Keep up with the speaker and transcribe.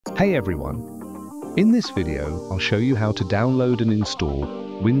Hey everyone! In this video, I'll show you how to download and install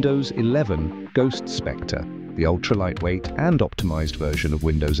Windows 11 Ghost Spectre, the ultra-lightweight and optimized version of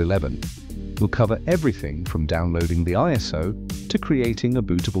Windows 11. We'll cover everything from downloading the ISO to creating a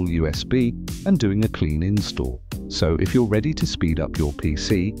bootable USB and doing a clean install. So if you're ready to speed up your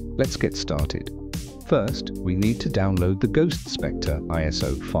PC, let's get started. First, we need to download the Ghost Spectre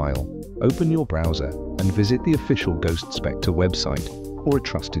ISO file. Open your browser and visit the official Ghost Spectre website or a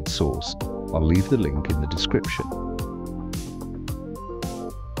trusted source. I'll leave the link in the description.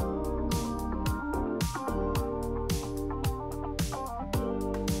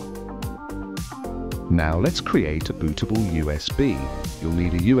 Now let's create a bootable USB. You'll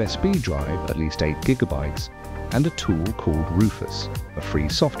need a USB drive, at least 8 GB, and a tool called Rufus, a free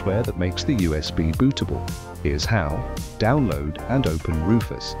software that makes the USB bootable. Here's how. Download and open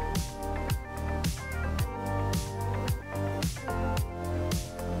Rufus.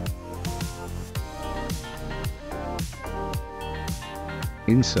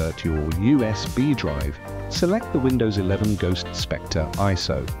 Insert your USB drive, select the Windows 11 Ghost Spectre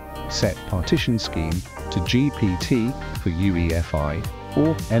ISO, set partition scheme to GPT for UEFI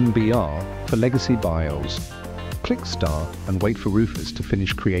or MBR for legacy BIOS. Click Start and wait for Rufus to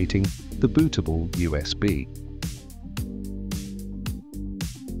finish creating the bootable USB.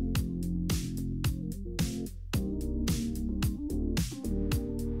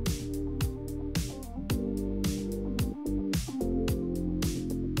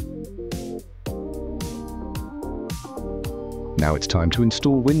 Now it's time to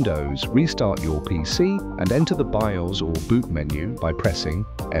install Windows. Restart your PC and enter the BIOS or boot menu by pressing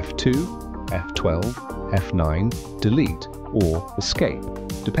F2, F12, F9, delete or escape,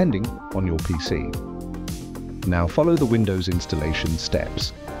 depending on your PC. Now follow the Windows installation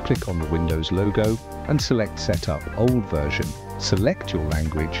steps. Click on the Windows logo and select Setup Old Version. Select your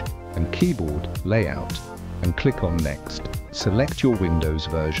language and keyboard layout and click on Next. Select your Windows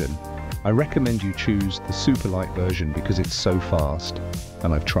version. I recommend you choose the super light version because it's so fast,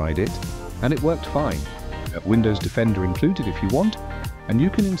 and I've tried it, and it worked fine. Windows Defender included if you want, and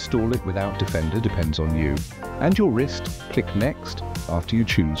you can install it without Defender, depends on you. And your wrist, click Next after you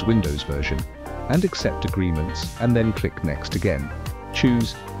choose Windows version, and accept agreements, and then click Next again.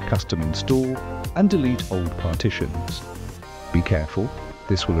 Choose Custom Install, and delete old partitions. Be careful,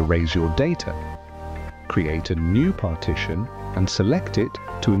 this will erase your data. Create a new partition and select it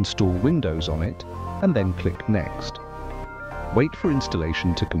to install Windows on it, and then click Next. Wait for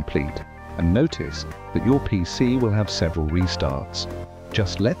installation to complete, and notice that your PC will have several restarts.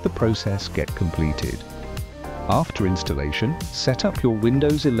 Just let the process get completed. After installation, set up your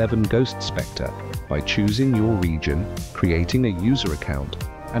Windows 11 Ghost Spectre by choosing your region, creating a user account,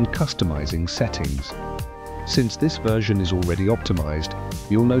 and customizing settings. Since this version is already optimized,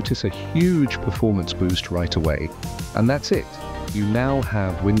 you'll notice a huge performance boost right away. And that's it. You now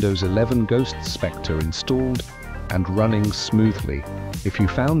have Windows 11 Ghost Spectre installed and running smoothly. If you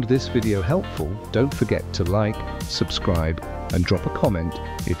found this video helpful, don't forget to like, subscribe, and drop a comment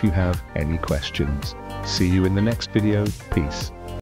if you have any questions. See you in the next video. Peace.